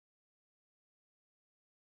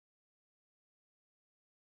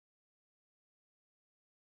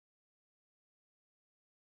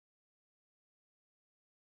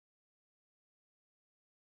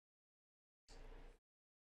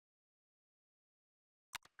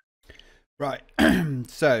Right,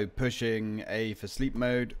 so pushing A for sleep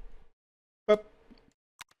mode. Boop.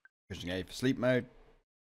 Pushing A for sleep mode.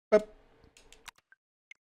 Boop.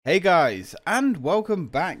 Hey guys, and welcome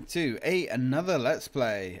back to another Let's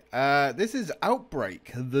Play. This is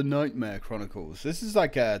Outbreak, the Nightmare Chronicles. This is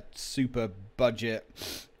like a super budget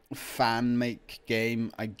fan make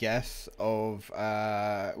game, I guess, of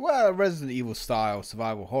well, Resident Evil style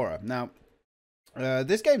survival horror. Now,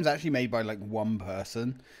 this game is actually made by like one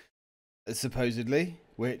person, supposedly,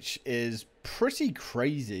 which is pretty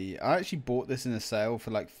crazy. I actually bought this in a sale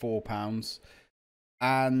for like £4,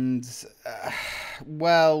 and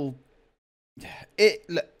well,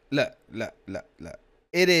 look,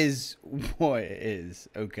 it is what it is.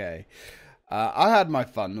 Okay, I had my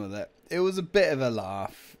fun with it. It was a bit of a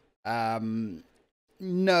laugh.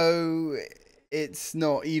 No, it's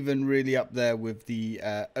not even really up there with the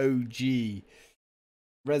OG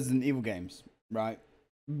Resident Evil games, right?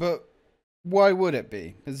 But why would it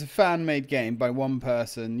be? It's a fan-made game by one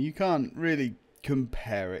person. You can't really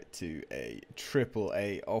compare it to a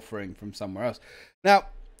AAA offering from somewhere else. Now,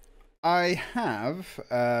 I have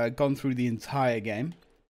gone through the entire game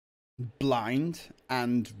blind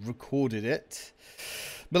and recorded it.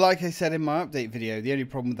 But like I said in my update video, the only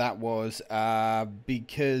problem with that was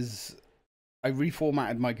because I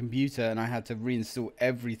reformatted my computer and I had to reinstall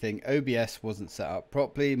everything. OBS wasn't set up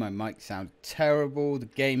properly. My mic sounded terrible. The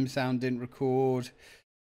game sound didn't record.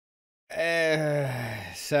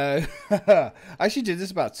 So I actually did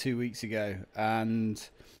this about 2 weeks ago, and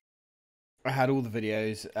I had all the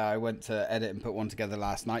videos. I went to edit and put one together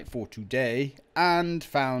last night for today and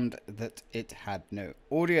found that it had no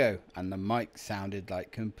audio and the mic sounded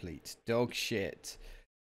like complete dog shit.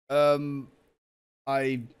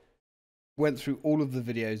 I went through all of the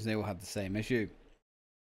videos and they all had the same issue,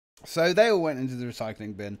 so they all went into the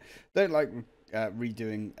recycling bin. Don't like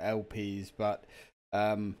redoing LPs, but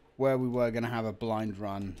where we were going to have a blind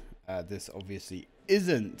run, this obviously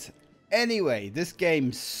isn't. Anyway, this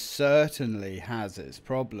game certainly has its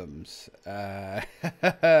problems. Yeah,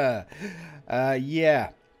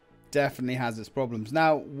 definitely has its problems.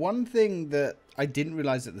 Now, one thing that I didn't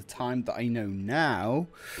realize at the time that I know now,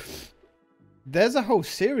 there's a whole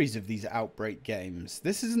series of these Outbreak games.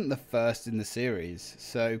 This isn't the first in the series,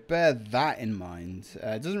 so bear that in mind.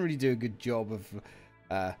 It doesn't really do a good job of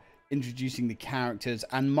introducing the characters,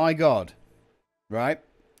 and my god, right?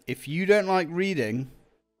 If you don't like reading,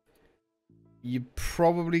 you're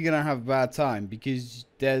probably going to have a bad time, because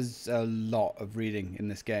there's a lot of reading in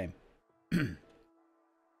this game.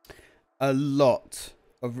 A lot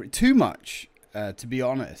of too much, to be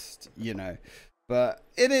honest, you know. But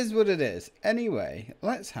it is what it is. Anyway,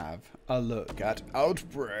 let's have a look at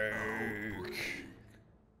Outbreak.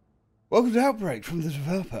 Welcome to Outbreak from the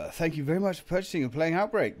developer. Thank you very much for purchasing and playing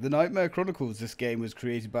Outbreak, the Nightmare Chronicles. This game was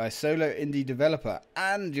created by a solo indie developer,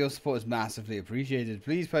 and your support is massively appreciated.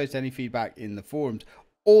 Please post any feedback in the forums.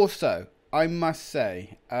 Also, I must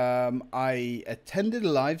say, I attended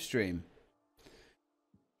a live stream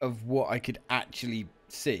of what I could actually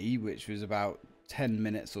see, which was about 10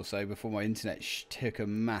 minutes or so before my internet took a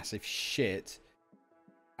massive shit.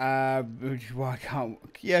 Well, I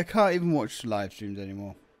can't even watch live streams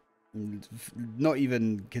anymore. Not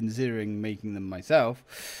even considering making them myself.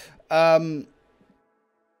 So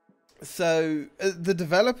the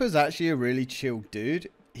developer's actually a really chill dude.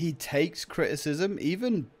 He takes criticism,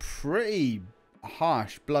 even pretty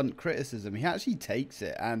harsh, blunt criticism. He actually takes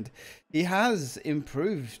it, and he has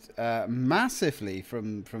improved massively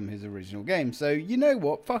from his original game. So you know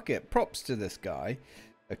what? Fuck it. Props to this guy.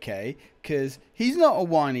 Okay, because he's not a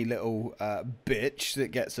whiny little bitch that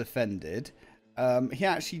gets offended. He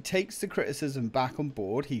actually takes the criticism back on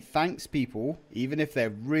board. He thanks people, even if they're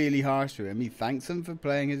really harsh to him. He thanks them for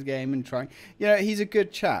playing his game and trying. You know, he's a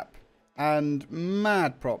good chap, and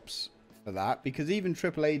mad props for that, because even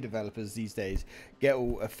AAA developers these days get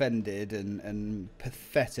all offended and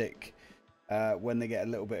pathetic when they get a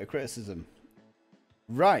little bit of criticism.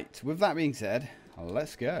 Right, with that being said,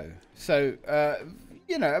 let's go. So,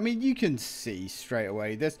 you know, I mean, you can see straight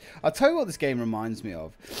away this. I'll tell you what this game reminds me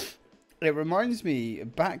of. It reminds me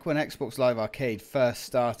back when Xbox Live Arcade first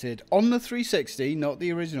started on the 360, not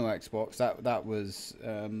the original Xbox. That was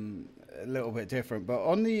a little bit different. But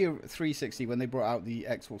on the 360, when they brought out the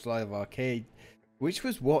Xbox Live Arcade, which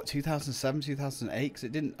was what, 2007, 2008? Because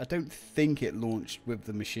it didn't. I don't think it launched with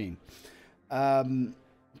the machine.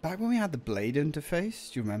 Back when we had the Blade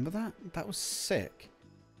interface, do you remember that? That was sick.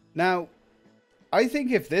 Now, I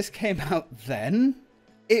think if this came out then,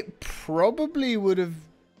 it probably would have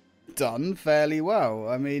done fairly well.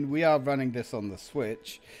 I mean, we are running this on the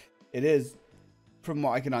Switch. It is from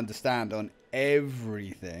what I can understand, on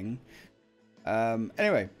everything.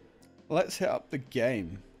 Anyway, let's hit up the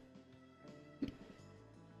game.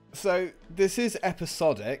 So this is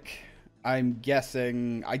episodic. I'm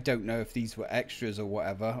guessing, I don't know if these were extras or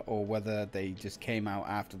whatever, or whether they just came out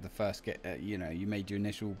after the first you know, you made your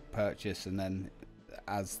initial purchase and then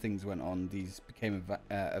as things went on, these became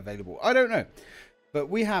available. I don't know, but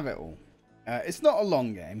we have it all. It's not a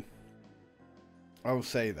long game, I will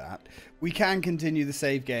say that. We can continue the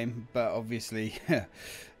save game, but obviously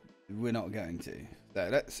we're not going to. So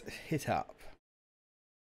let's hit up.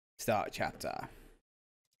 Start chapter.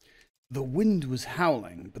 The wind was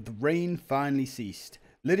howling, but the rain finally ceased.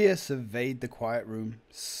 Lydia surveyed the quiet room,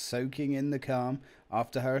 soaking in the calm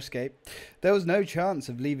after her escape. There was no chance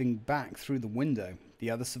of leaving back through the window.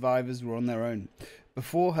 The other survivors were on their own.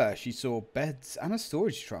 Before her, she saw beds and a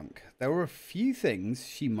storage trunk. There were a few things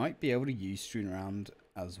she might be able to use strewn around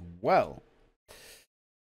as well.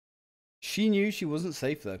 She knew she wasn't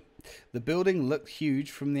safe though. The building looked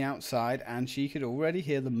huge from the outside, and she could already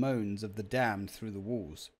hear the moans of the damned through the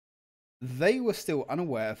walls. They were still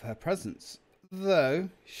unaware of her presence, though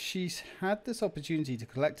she's had this opportunity to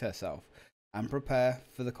collect herself and prepare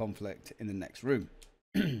for the conflict in the next room.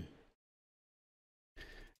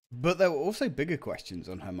 But there were also bigger questions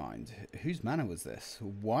on her mind. Whose manor was this?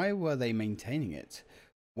 Why were they maintaining it?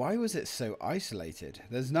 Why was it so isolated?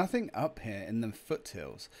 There's nothing up here in the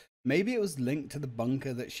foothills. Maybe it was linked to the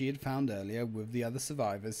bunker that she had found earlier with the other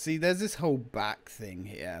survivors. See, there's this whole back thing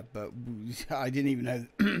here, but I didn't even know.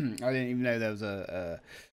 I didn't even know there was a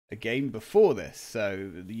game before this.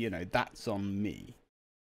 So you know, that's on me.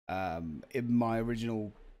 In my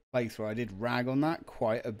original playthrough, I did rag on that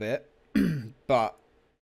quite a bit, but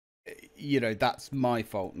you know, that's my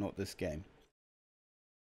fault, not this game.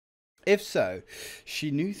 If so,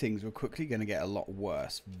 she knew things were quickly going to get a lot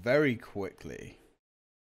worse, very quickly.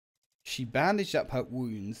 She bandaged up her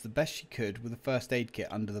wounds the best she could with a first aid kit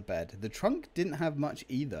under the bed. The trunk didn't have much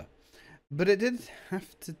either, but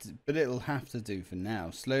it'll have to do for now.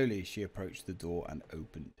 Slowly, she approached the door and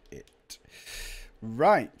opened it.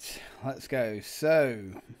 Right, let's go. So,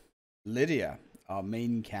 Lydia, our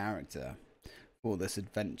main character for this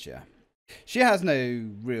adventure. She has no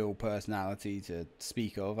real personality to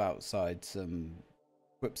speak of outside some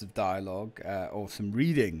quips of dialogue, or some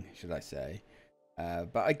reading, should I say.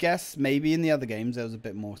 But I guess maybe in the other games there was a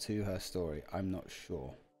bit more to her story. I'm not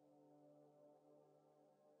sure.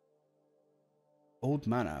 Old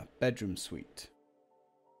Manor, bedroom suite.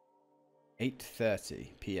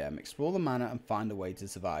 8:30 p.m. Explore the manor and find a way to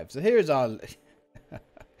survive. So here is our...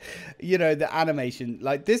 you know, the animation.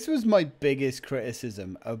 Like, this was my biggest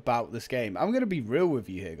criticism about this game. I'm going to be real with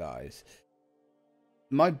you here, guys.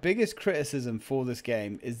 My biggest criticism for this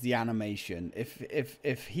game is the animation.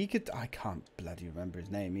 If he could, I can't bloody remember his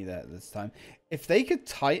name either at this time. If they could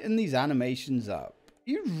tighten these animations up,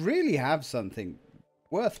 you really have something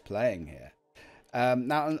worth playing here.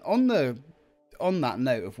 Now, on that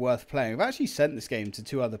note of worth playing, I've actually sent this game to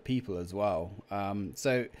 2 other people as well.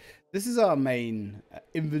 So this is our main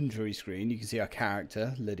inventory screen. You can see our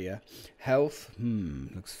character, Lydia. Health,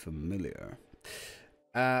 looks familiar.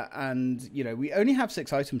 And, you know, we only have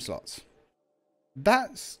 6 item slots.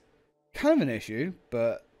 That's kind of an issue,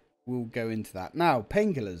 but we'll go into that. Now,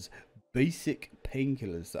 painkillers. Basic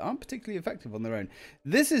painkillers that aren't particularly effective on their own.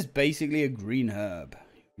 This is basically a green herb.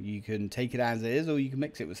 You can take it as is, or you can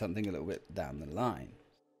mix it with something a little bit down the line.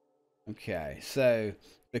 Okay, so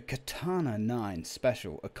the Katana 9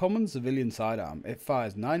 Special, a common civilian sidearm. It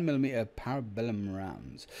fires 9mm parabellum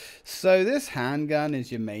rounds. So this handgun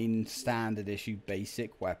is your main standard issue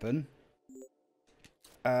basic weapon.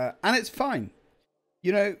 And it's fine.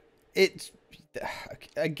 You know, it's,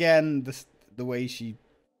 again, the way she,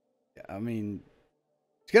 I mean,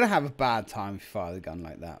 she's going to have a bad time if you fire the gun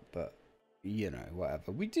like that, but, you know,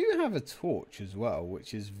 whatever. We do have a torch as well,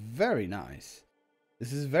 which is very nice.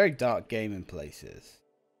 This is a very dark game in places.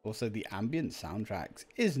 Also, the ambient soundtracks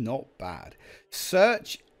is not bad.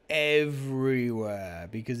 Search everywhere,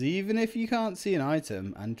 because even if you can't see an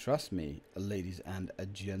item, and trust me, ladies and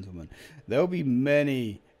gentlemen, there'll be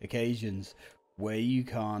many occasions where you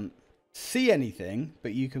can't see anything,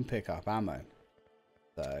 but you can pick up ammo.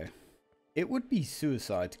 So, it would be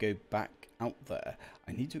suicide to go back out there.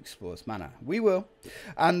 I need to explore this manor. We will.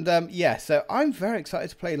 And yeah, so I'm very excited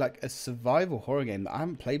to play like a survival horror game that I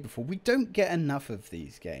haven't played before. We don't get enough of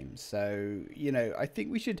these games. So, you know, I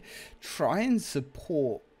think we should try and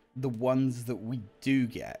support the ones that we do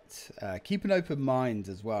get. Keep an open mind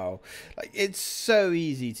as well. Like, it's so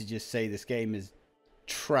easy to just say this game is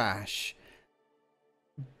trash.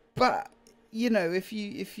 But you know, if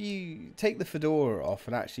you take the fedora off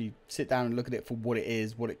and actually sit down and look at it for what it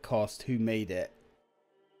is, what it cost, who made it,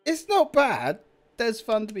 it's not bad. There's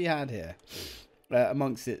fun to be had here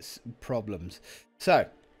amongst its problems. So,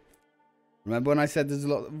 remember when I said there's a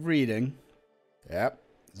lot of reading? Yep,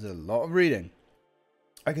 there's a lot of reading.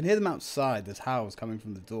 I can hear them outside. There's howls coming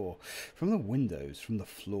from the door, from the windows, from the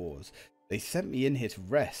floors. They sent me in here to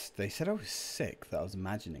rest. They said I was sick, that I was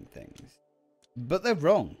imagining things. But they're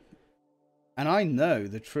wrong. And I know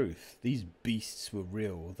the truth. These beasts were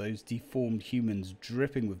real. Those deformed humans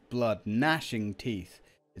dripping with blood, gnashing teeth.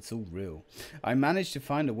 It's all real. I managed to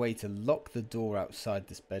find a way to lock the door outside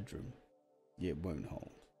this bedroom. It won't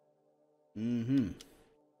hold. I'm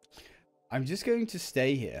just going to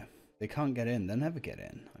stay here. They can't get in. They'll never get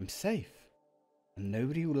in. I'm safe. And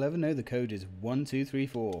nobody will ever know the code is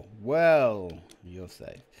 1234. Well, you're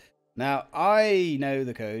safe. Now, I know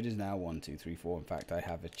the code is now 1234. In fact, I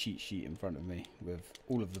have a cheat sheet in front of me with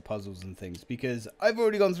all of the puzzles and things because I've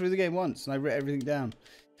already gone through the game once and I wrote everything down.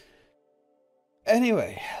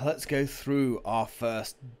 Anyway, let's go through our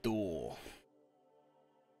first door.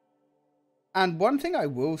 And one thing I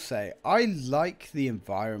will say, I like the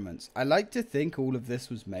environments. I like to think all of this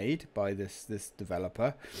was made by this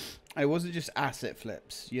developer. It wasn't just asset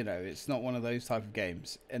flips, you know, it's not one of those type of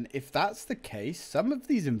games. And if that's the case, some of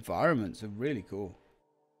these environments are really cool.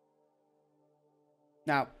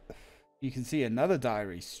 Now, you can see another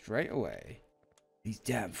diary straight away. These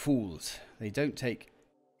damn fools. They don't take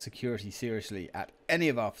security seriously at any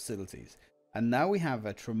of our facilities. And now we have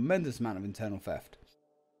a tremendous amount of internal theft.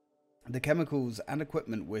 The chemicals and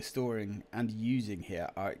equipment we're storing and using here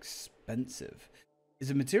are expensive. It's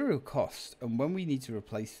a material cost, and when we need to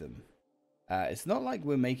replace them, it's not like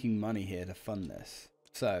we're making money here to fund this.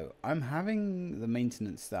 So I'm having the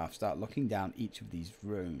maintenance staff start locking down each of these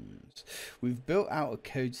rooms. We've built out a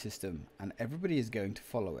code system, and everybody is going to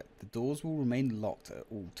follow it. The doors will remain locked at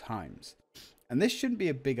all times. And this shouldn't be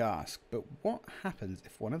a big ask, but what happens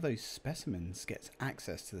if one of those specimens gets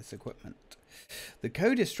access to this equipment? The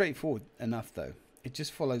code is straightforward enough though. It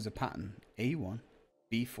just follows a pattern. A1,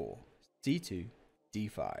 B4, C2,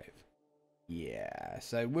 D5. Yeah,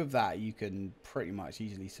 so with that you can pretty much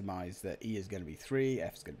easily surmise that E is going to be 3,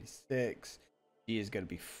 F is going to be 6, G is going to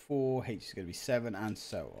be 4, H is going to be 7, and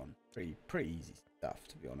so on. Pretty easy stuff,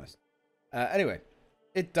 to be honest. Anyway,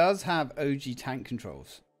 it does have OG tank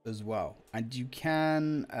controls as well, and you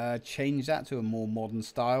can change that to a more modern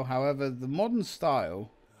style. However, the modern style,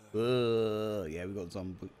 yeah, we got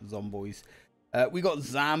zomboys. We got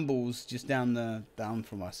Zambles just down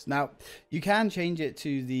from us. Now, you can change it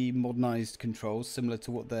to the modernized controls, similar to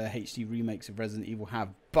what the HD remakes of Resident Evil have,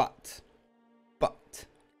 but,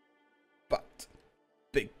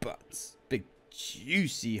 big butts, big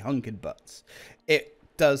juicy hunkered butts. It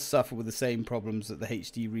does suffer with the same problems that the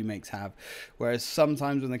HD remakes have, whereas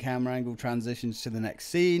sometimes when the camera angle transitions to the next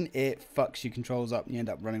scene, it fucks your controls up and you end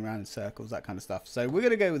up running around in circles, that kind of stuff. So we're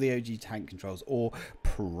going to go with the OG tank controls, or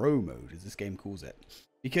pro mode as this game calls it,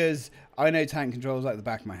 because I know tank controls like the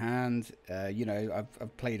back of my hand. You know,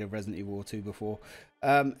 I've played a Resident Evil 2 before.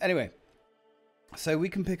 Anyway, so we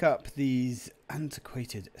can pick up these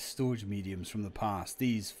antiquated storage mediums from the past,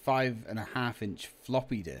 these 5.5-inch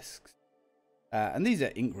floppy disks. And these are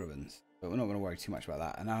ink ribbons, but we're not going to worry too much about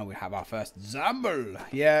that. And now we have our first Zamble.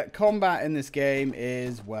 Yeah, combat in this game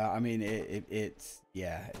is, well, I mean, it's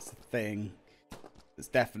a thing. It's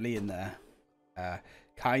definitely in there.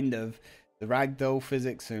 Kind of. The ragdoll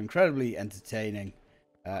physics are incredibly entertaining.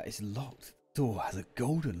 It's locked. The door has a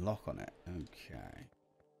golden lock on it. Okay.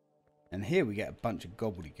 And here we get a bunch of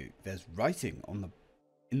gobbledygook. There's writing on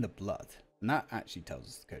in the blood. And that actually tells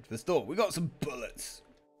us the code for this door. We got some bullets.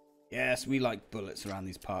 Yes, we like bullets around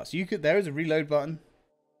these parts. There is a reload button,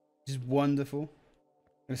 which is wonderful. I'm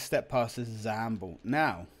going to step past this Zamble.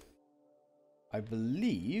 Now, I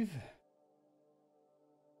believe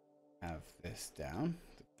I have this down.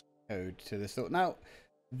 The code to this door. Now,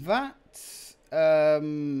 that's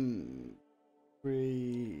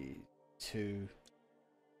 3, 2,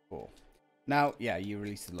 4. Now, yeah, you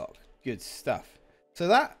release the lock. Good stuff. So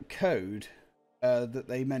that code that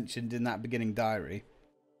they mentioned in that beginning diary,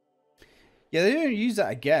 yeah, they don't use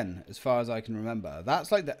that again, as far as I can remember.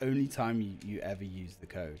 That's like the only time you ever use the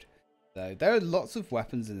code. So there are lots of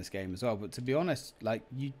weapons in this game as well, but to be honest, like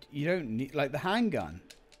you don't need, like the handgun.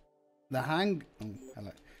 The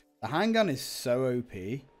handgun is so OP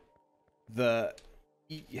that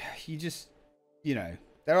you just, you know,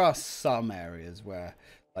 there are some areas where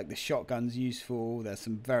like the shotgun's useful. There's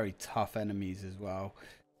some very tough enemies as well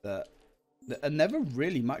that are never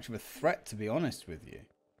really much of a threat, to be honest with you.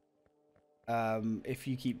 if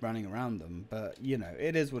you keep running around them. But, you know,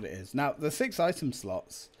 it is what it is. Now, the 6 item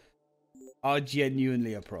slots are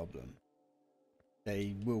genuinely a problem.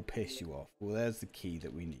 They will piss you off. Well, there's the key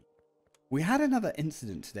that we need. We had another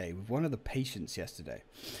incident today with one of the patients yesterday.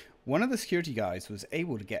 One of the security guys was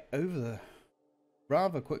able to get over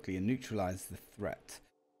rather quickly and neutralize the threat.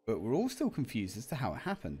 But we're all still confused as to how it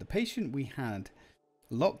happened. The patient we had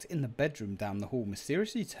locked in the bedroom down the hall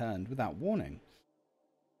mysteriously turned without warning.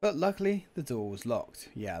 But luckily, the door was locked.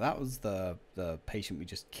 Yeah, that was the patient we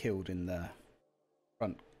just killed in the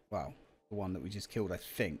front. Well, the one that we just killed, I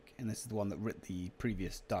think. And this is the one that writ the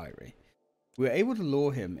previous diary. We were able to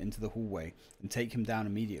lure him into the hallway and take him down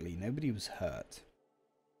immediately. Nobody was hurt.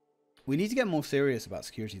 We need to get more serious about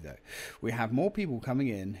security, though. We have more people coming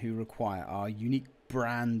in who require our unique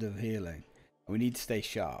brand of healing. And we need to stay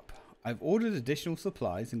sharp. I've ordered additional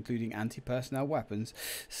supplies, including anti-personnel weapons,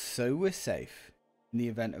 so we're safe. In the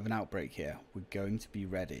event of an outbreak here, we're going to be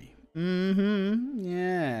ready.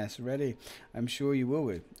 Yes, ready. I'm sure you will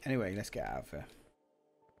be. Anyway, let's get out of here.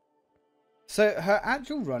 So her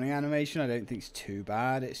actual running animation, I don't think is too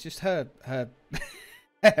bad. It's just her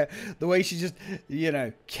the way she just, you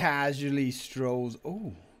know, casually strolls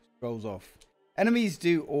off. Enemies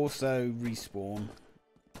do also respawn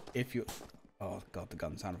if you, oh god, the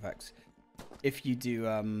gun sound effects. If you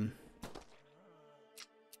do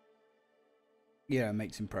yeah,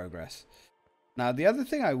 make some progress. Now, the other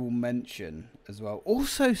thing I will mention as well,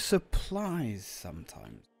 also supplies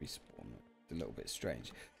sometimes respawn. It's a little bit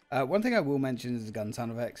strange. One thing I will mention is the gun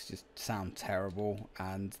sound effects just sound terrible,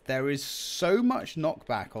 and there is so much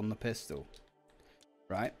knockback on the pistol,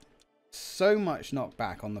 right? So much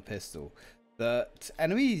knockback on the pistol that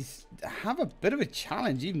enemies have a bit of a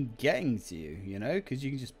challenge even getting to you, you know, because you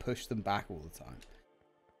can just push them back all the time.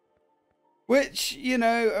 Which, you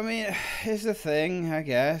know, I mean, is a thing, I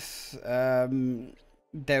guess.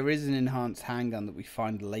 There is an enhanced handgun that we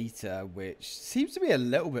find later, which seems to be a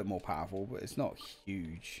little bit more powerful, but it's not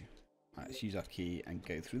huge. Right, let's use our key and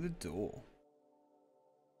go through the door.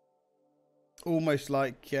 Almost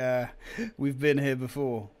like we've been here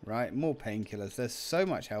before, right? More painkillers. There's so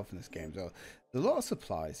much health in this game as well. There's a lot of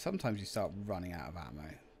supplies. Sometimes you start running out of ammo.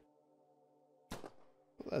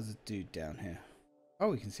 Well, there's a dude down here. Oh,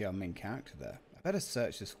 we can see our main character there. I better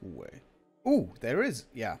search this hallway. Oh, there is.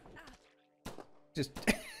 Yeah. Just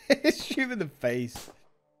shoot him in the face.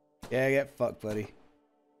 Yeah, get fucked, buddy.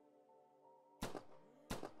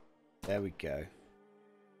 There we go.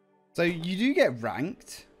 So you do get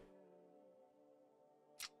ranked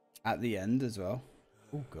at the end as well.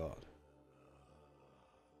 Oh, God.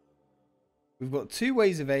 We've got 2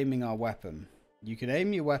 ways of aiming our weapon. You can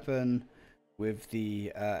aim your weapon with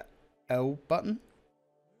the L button.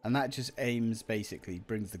 And that just aims, basically,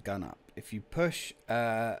 brings the gun up. If you push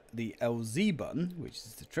the LZ button, which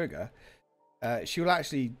is the trigger, she will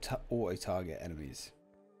actually auto-target enemies.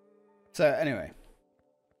 So, anyway,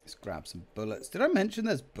 let's grab some bullets. Did I mention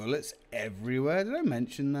there's bullets everywhere? Did I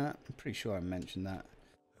mention that? I'm pretty sure I mentioned that.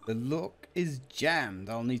 The lock is jammed.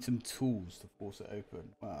 I'll need some tools to force it open.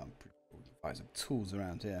 Well, I'm pretty sure we can find some tools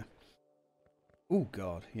around here. Oh,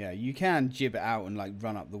 God. Yeah, you can jib it out and, like,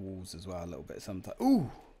 run up the walls as well a little bit sometimes. Ooh!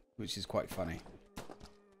 Which is quite funny.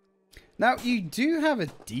 Now, you do have a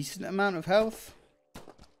decent amount of health.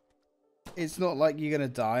 It's not like you're going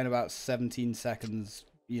to die in about 17 seconds,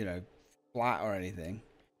 you know, flat or anything.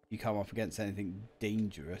 You come up against anything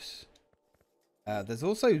dangerous. There's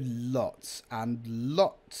also lots and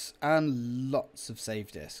lots and lots of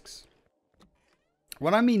save disks.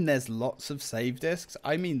 When I mean there's lots of save disks,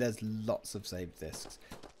 I mean there's lots of save disks.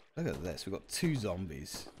 Look at this. We've got 2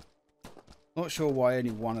 zombies. Not sure why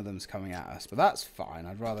only one of them's coming at us, but that's fine.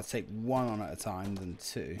 I'd rather take 1 on at a time than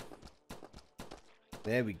 2.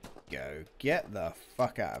 There we go. Get the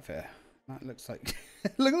fuck out of here. That looks like...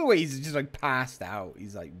 Look at the way he's just like passed out.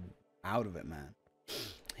 He's like out of it, man.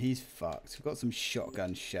 He's fucked. We've got some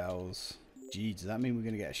shotgun shells. Gee, does that mean we're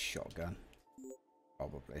going to get a shotgun?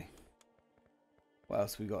 Probably. What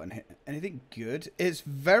else we got in here? Anything good? It's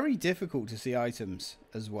very difficult to see items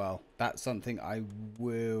as well. That's something I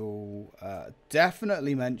will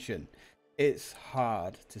definitely mention. It's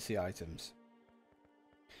hard to see items.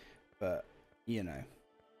 But, you know,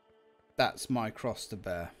 that's my cross to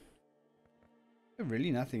bear. There's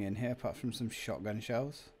really nothing in here apart from some shotgun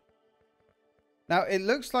shells. Now, it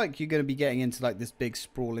looks like you're going to be getting into like this big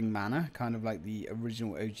sprawling manner, kind of like the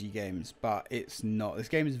original OG games, but it's not. This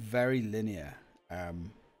game is very linear.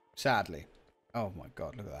 Sadly. Oh my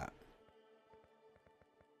god, look at that.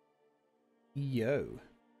 Yo.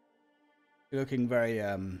 You're looking very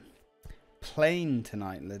plain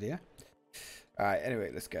tonight, Lydia. Alright,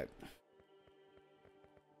 anyway, let's go.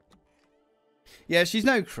 Yeah, she's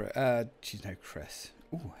no Chris.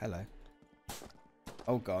 Oh, hello.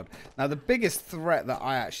 Oh god. Now the biggest threat that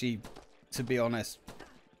I actually, to be honest,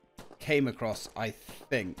 came across, I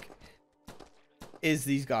think, is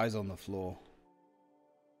these guys on the floor.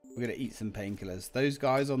 We're gonna eat some painkillers. Those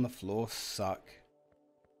guys on the floor suck.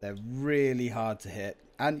 They're really hard to hit.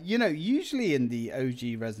 And, you know, usually in the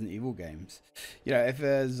OG Resident Evil games, you know, if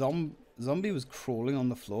a zombie was crawling on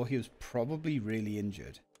the floor, he was probably really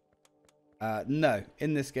injured. No,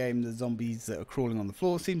 in this game, the zombies that are crawling on the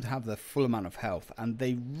floor seem to have the full amount of health. And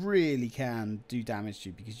they really can do damage to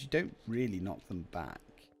you because you don't really knock them back,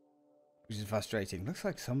 which is frustrating. Looks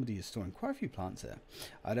like somebody is storing quite a few plants here.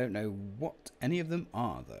 I don't know what any of them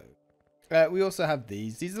are, though. We also have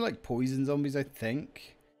these. These are like poison zombies, I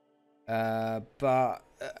think.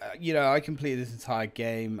 You know, I completed this entire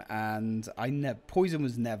game and poison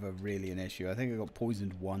was never really an issue. I think I got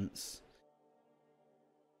poisoned once.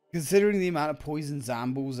 Considering the amount of poison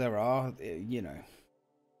zambles there are, you know.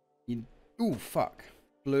 Ooh, fuck.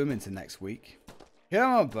 Blew him into next week.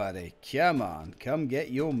 Come on, buddy. Come on. Come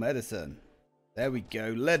get your medicine. There we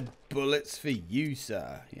go. Lead bullets for you,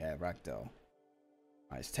 sir. Yeah, ragdoll.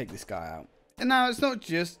 Alright, let's take this guy out. And now it's not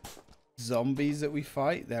just zombies that we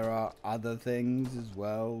fight. There are other things as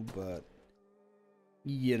well, but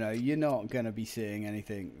you know, you're not going to be seeing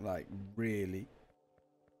anything like really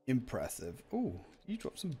impressive. Oh, you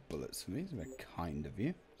dropped some bullets for me. It's very kind of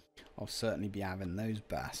you. I'll certainly be having those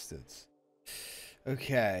bastards.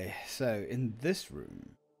 Okay, so in this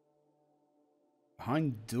room,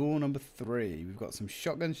 behind door number 3, we've got some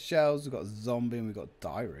shotgun shells, we've got a zombie, and we've got a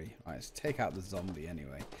diary. All right, let's take out the zombie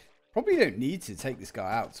anyway. Probably don't need to take this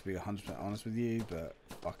guy out, to be 100% honest with you, but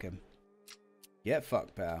fuck him. Get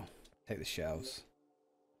fucked, pal. Take the shells.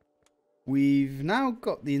 We've now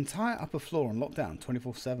got the entire upper floor on lockdown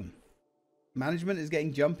 24/7. Management is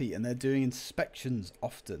getting jumpy and they're doing inspections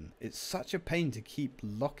often. It's such a pain to keep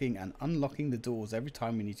locking and unlocking the doors every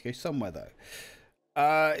time we need to go somewhere, though.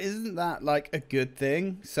 Isn't that like a good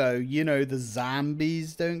thing? So, you know, the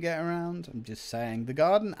zombies don't get around. I'm just saying. The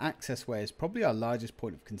garden access way is probably our largest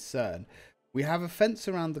point of concern. We have a fence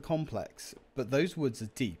around the complex, but those woods are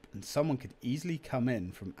deep and someone could easily come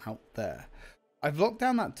in from out there. I've locked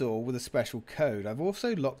down that door with a special code. I've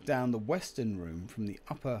also locked down the western room from the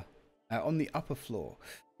on the upper floor,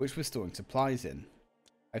 which we're storing supplies in.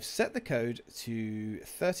 I've set the code to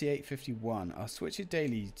 3851. I'll switch it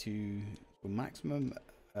daily to maximum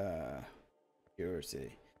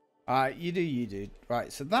purity. You do.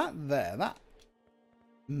 Right, so that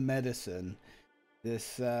medicine,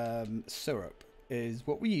 this syrup, is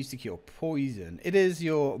what we use to cure poison. It is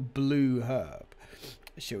your blue herb,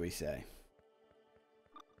 shall we say.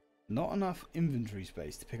 Not enough inventory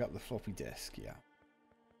space to pick up the floppy disk, yeah.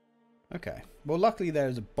 Okay, well luckily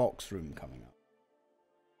there's a box room coming up.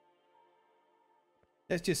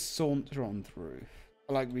 Let's just saunter on through.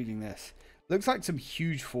 I like reading this. Looks like some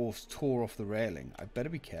huge force tore off the railing. I better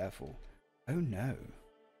be careful. Oh no.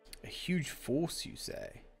 A huge force, you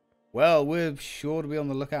say? Well, we're sure to be on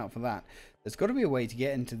the lookout for that. There's got to be a way to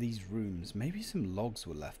get into these rooms. Maybe some logs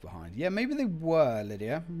were left behind. Yeah, maybe they were,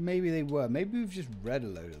 Lydia. Maybe they were. Maybe we've just read a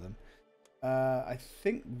load of them. I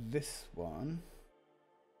think this one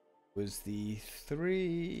was the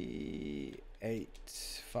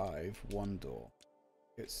 3851 door.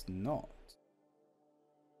 It's not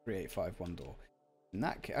 3851 door. In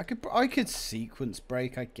that case, I could sequence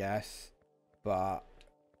break, I guess, but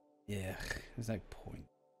yeah, there's no point.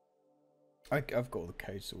 I've got all the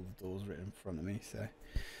codes to all the doors written in front of me, so.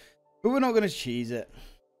 But we're not going to cheese it.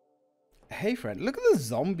 Hey, friend, look at the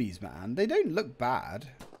zombies, man. They don't look bad.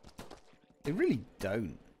 They really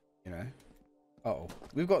don't, you know. Uh-oh.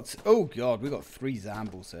 We've got... Oh, God. We've got 3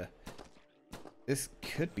 zambles here. This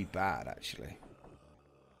could be bad, actually.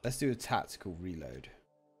 Let's do a tactical reload.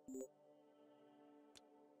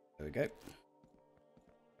 There we go.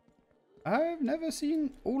 I've never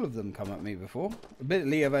seen all of them come at me before.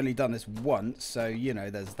 Admittedly, I've only done this once, so, you know,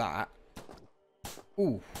 there's that.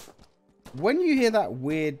 Ooh. When you hear that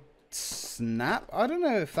weird snap, I don't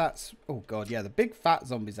know if that's... Oh, God, yeah, the big fat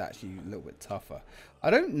zombie's actually a little bit tougher.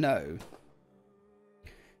 I don't know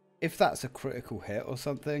if that's a critical hit or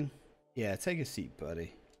something. Yeah, take a seat,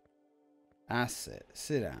 buddy. That's it.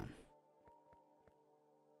 Sit down.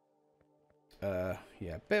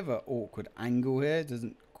 Yeah, bit of an awkward angle here.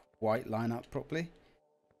 Doesn't quite line up properly.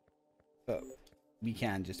 But we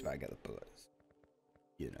can just about get the bullets.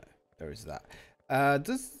 You know, there is that.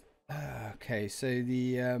 Okay, so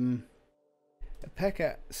the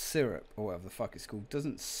Pekka syrup, or whatever the fuck it's called,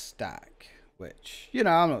 doesn't stack. Which, you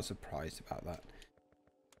know, I'm not surprised about that.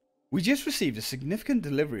 We just received a significant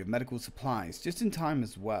delivery of medical supplies, just in time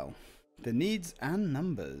as well. The needs and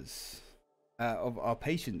numbers of our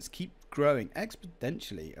patients keep growing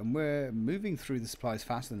exponentially, and we're moving through the supplies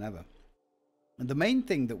faster than ever. And the main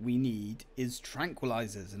thing that we need is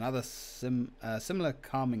tranquilizers and other similar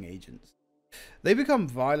calming agents. They become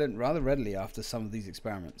violent rather readily after some of these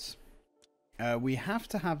experiments. We have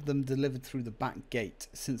to have them delivered through the back gate,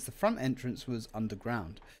 since the front entrance was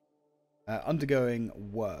underground, undergoing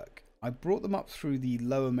work. I brought them up through the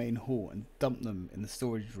lower main hall and dumped them in the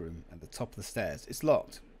storage room at the top of the stairs. It's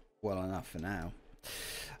locked. Well enough for now.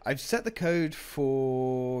 I've set the code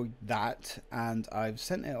for that, and I've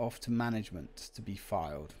sent it off to management to be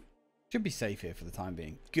filed. Should be safe here for the time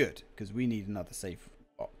being. Good, because we need another safe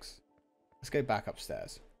box. Let's go back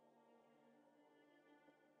upstairs.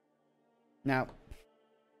 Now,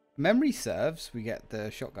 memory serves, we get the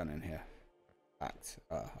shotgun in here. Fact,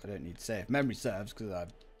 I don't need to say if memory serves, because I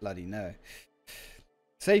bloody know.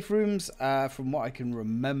 Safe rooms, from what I can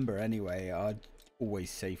remember anyway, are always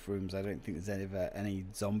safe rooms. I don't think there's any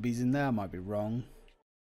zombies in there. I might be wrong.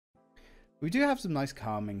 We do have some nice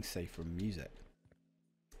calming safe room music.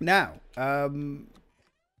 Now,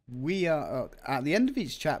 we are at the end of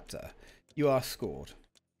each chapter. You are scored.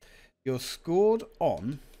 You're scored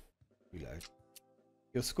on reload.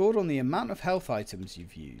 You're scored on the amount of health items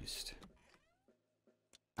you've used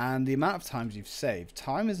and the amount of times you've saved.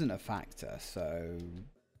 Time isn't a factor, so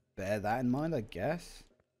bear that in mind, I guess.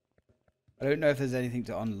 I don't know if there's anything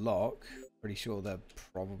to unlock. Pretty sure there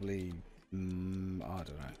probably... I don't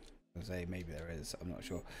know. I'll say maybe there is. I'm not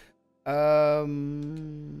sure.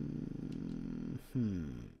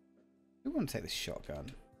 We want to take the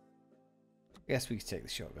shotgun. I guess we could take the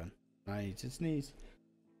shotgun. I just sneeze.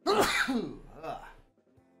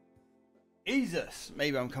 Jesus.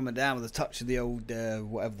 Maybe I'm coming down with a touch of the old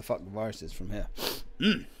whatever the fuck the virus is from here.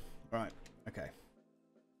 Right. Okay.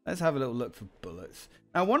 Let's have a little look for bullets.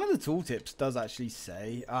 Now, one of the tooltips does actually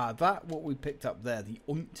say, that what we picked up there, the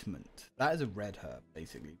ointment, that is a red herb,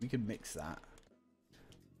 basically. We can mix that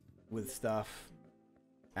with stuff,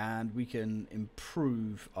 and we can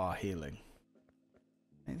improve our healing.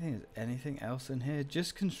 I don't think there's anything else in here.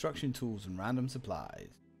 Just construction tools and random supplies.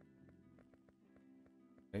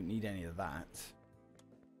 Don't need any of that.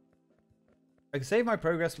 I can save my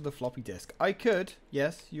progress with a floppy disk. I could,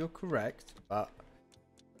 yes, you're correct, but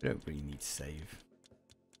we don't really need to save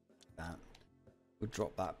that. We'll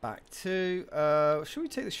drop that back too. Should we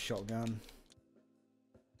take the shotgun?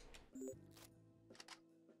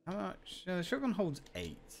 How much? The shotgun holds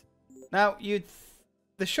 8. Now,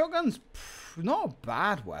 the shotgun's not a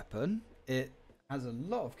bad weapon. It has a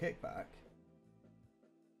lot of kickback,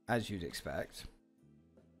 as you'd expect.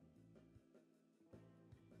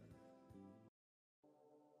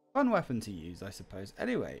 Fun weapon to use, I suppose.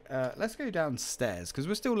 Anyway, let's go downstairs, because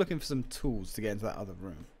we're still looking for some tools to get into that other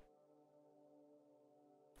room.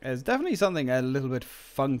 There's definitely something a little bit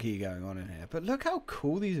funky going on in here. But look how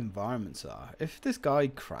cool these environments are. If this guy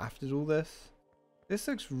crafted all this, this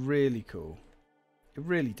looks really cool. It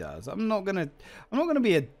really does. I'm not gonna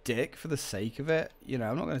be a dick for the sake of it. You know,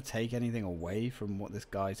 I'm not gonna take anything away from what this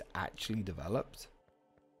guy's actually developed.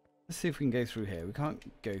 Let's see if we can go through here. We can't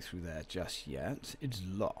go through there just yet. It's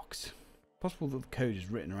locked. Possible that the code is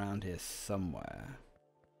written around here somewhere.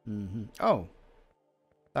 Oh,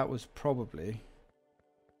 that was probably,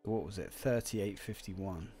 what was it?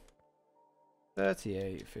 3851.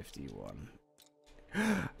 3851.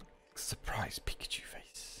 Surprise Pikachu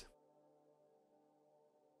face.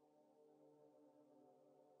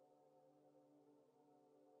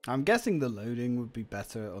 I'm guessing the loading would be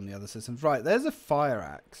better on the other systems. Right, there's a fire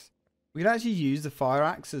axe. We can actually use the fire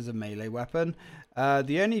axe as a melee weapon.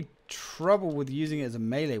 The only trouble with using it as a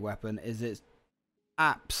melee weapon is it's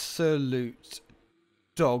absolute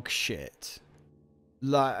dog shit.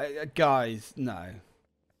 Like, guys, no.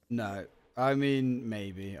 No. I mean,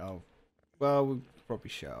 maybe. Oh, well, we'll probably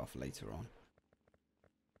show it off later on.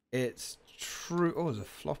 It's true. Oh, there's a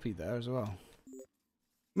floppy there as well.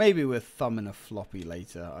 Maybe we're thumbing a floppy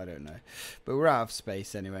later. I don't know. But we're out of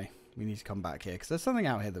space anyway. We need to come back here because there's something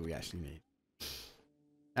out here that we actually need.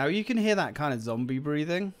 Now, you can hear that kind of zombie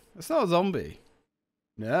breathing. It's not a zombie.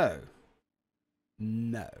 No.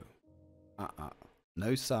 No.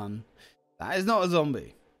 No, son. That is not a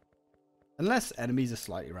zombie. Unless enemies are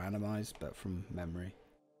slightly randomized, but from memory,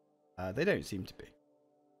 they don't seem to be.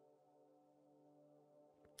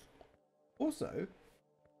 Also,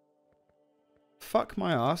 fuck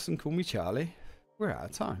my ass and call me Charlie. We're out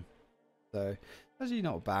of time. So, actually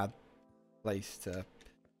not a bad place to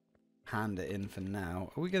hand it in for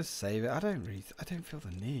now. Are we going to save it? I don't feel the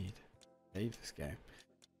need to save this game.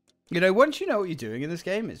 You know, once you know what you're doing in this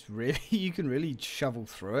game, it's really, you can really shovel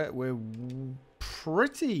through it. We're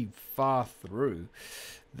pretty far through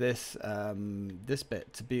this this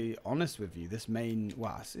bit, to be honest with you. This main,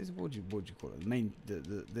 well, what would you call it? The main,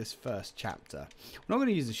 this first chapter. We're not going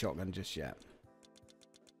to use the shotgun just yet.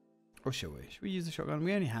 Or shall we? Should we use the shotgun?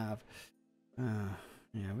 We only have,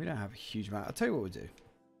 yeah, we don't have a huge amount. I'll tell you what we'll do.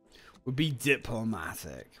 We'll be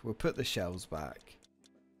diplomatic. We'll put the shells back.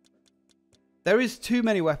 There is too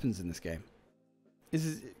many weapons in this game.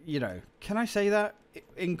 You know, can I say that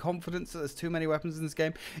in confidence that there's too many weapons in this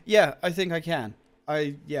game? Yeah, I think I can.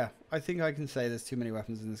 I think I can say there's too many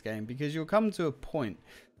weapons in this game, because you'll come to a point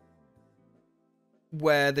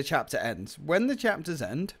where the chapter ends. When the chapters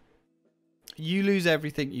end, you lose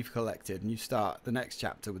everything you've collected and you start the next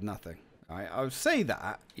chapter with nothing. All right? I would say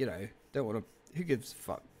that, you know, don't want to, who gives a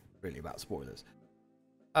fuck really about spoilers?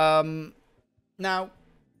 Now,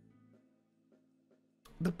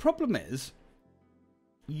 the problem is,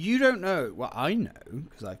 you don't know, well, I know,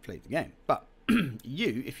 because I've played the game, but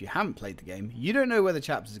you, if you haven't played the game, you don't know where the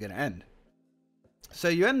chapter is going to end. So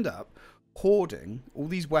you end up hoarding all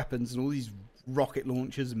these weapons and all these rocket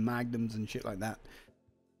launchers and magnums and shit like that.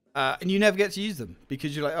 And you never get to use them,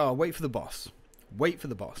 because you're like, oh, wait for the boss. Wait for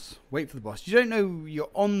the boss. Wait for the boss. You don't know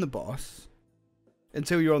you're on the boss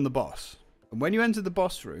until you're on the boss. And when you enter the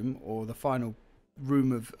boss room, or the final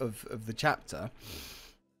room of the chapter,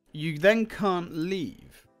 you then can't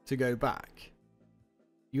leave to go back.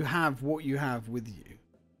 You have what you have with you.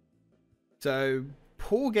 So,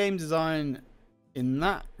 poor game design in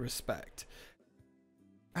that respect.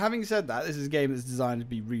 Having said that, this is a game that's designed to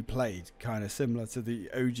be replayed, kind of similar to the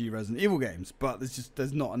OG Resident Evil games, but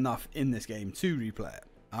there's not enough in this game to replay it.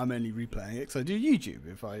 I'm only replaying it because I do YouTube.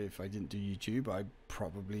 If I didn't do YouTube, I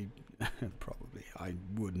probably I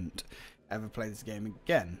wouldn't ever play this game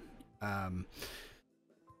again.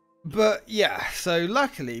 But yeah, so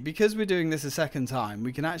luckily, because we're doing this a second time,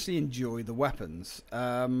 we can actually enjoy the weapons.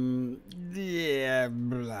 Yeah,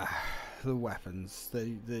 blah, the weapons.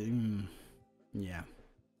 Yeah.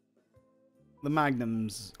 The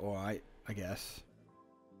Magnum's alright, I guess.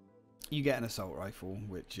 You get an assault rifle,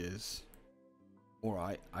 which is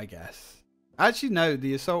alright, I guess. Actually, no,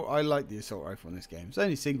 I like the assault rifle in this game. It's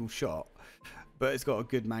only single shot, but it's got a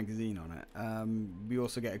good magazine on it. We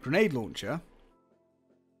also get a grenade launcher,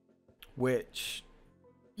 which,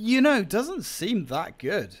 you know, doesn't seem that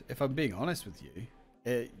good, if I'm being honest with you.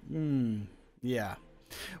 Yeah.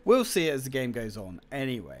 We'll see it as the game goes on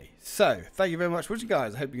anyway. So, thank you very much for watching,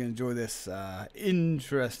 guys. I hope you enjoy this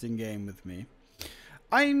interesting game with me.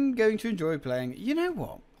 I'm going to enjoy playing. You know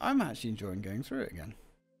what? I'm actually enjoying going through it again.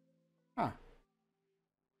 Huh.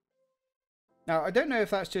 Now, I don't know if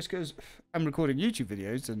that's just because I'm recording YouTube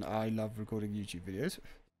videos and I love recording YouTube videos,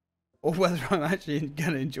 or whether I'm actually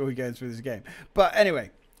going to enjoy going through this game. But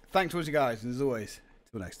anyway, thanks for watching, guys. And as always,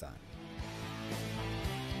 till next time.